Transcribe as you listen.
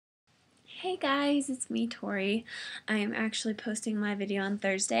Hey guys, it's me, Tori. I am actually posting my video on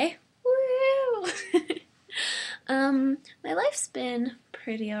Thursday. Woo! My life's been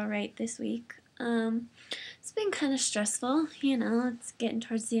pretty alright this week. It's been kind of stressful, it's getting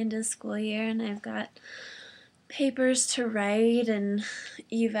towards the end of the school year and I've got papers to write and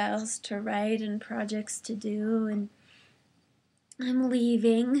evals to write and projects to do, and I'm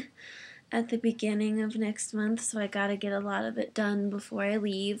leaving at the beginning of next month, so I gotta get a lot of it done before I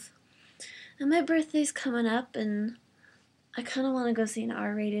leave. And my birthday's coming up, and I kind of want to go see an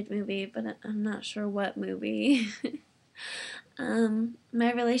R-rated movie, but I'm not sure what movie.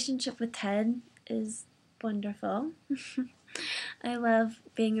 My relationship with Ted is wonderful. I love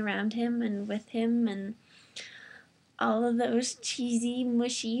being around him and with him and all of those cheesy,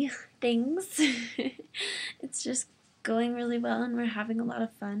 mushy things. It's just going really well, and we're having a lot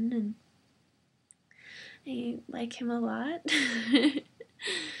of fun, and I like him a lot.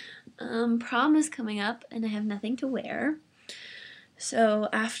 Prom is coming up, and I have nothing to wear. So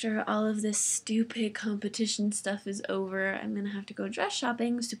after all of this stupid competition stuff is over, I'm going to have to go dress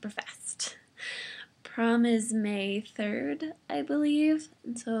shopping super fast. Prom is May 3rd, I believe,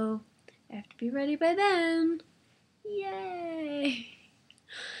 and so I have to be ready by then. Yay!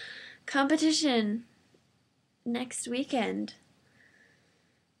 Competition next weekend.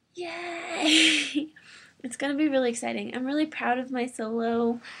 Yay! It's going to be really exciting. I'm really proud of my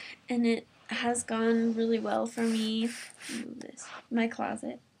solo, and it has gone really well for me. Move this. My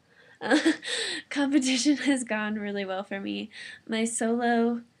closet. Competition has gone really well for me. My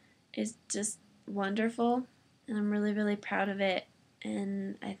solo is just wonderful, and I'm really, really proud of it,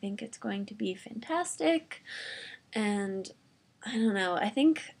 and I think it's going to be fantastic, and I don't know, I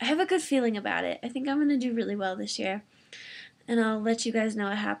have a good feeling about it. I think I'm going to do really well this year, and I'll let you guys know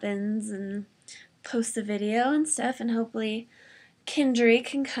what happens and post the video and stuff, and hopefully Kendry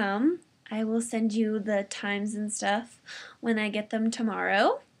can come. I will send you the times and stuff when I get them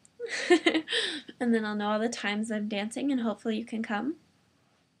tomorrow. And then I'll know all the times I'm dancing, and hopefully you can come.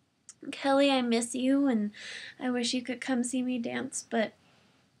 Kelly, I miss you, and I wish you could come see me dance, but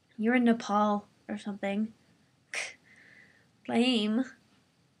you're in Nepal or something. Lame.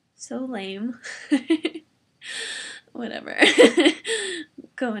 So lame. Whatever.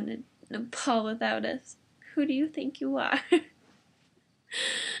 Going to Nepal without us. Who do you think you are?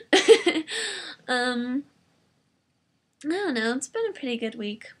 I don't know, it's been a pretty good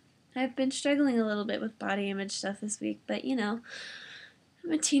week. I've been struggling a little bit with body image stuff this week, but I'm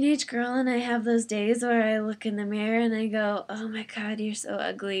a teenage girl, and I have those days where I look in the mirror and I go, oh my god, you're so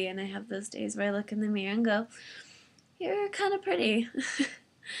ugly, and I have those days where I look in the mirror and go, you're kind of pretty.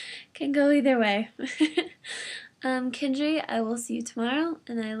 Can go either way. Kendry, I will see you tomorrow,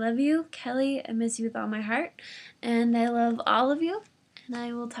 and I love you. Kelly, I miss you with all my heart, and I love all of you, and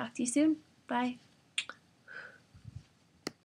I will talk to you soon. Bye.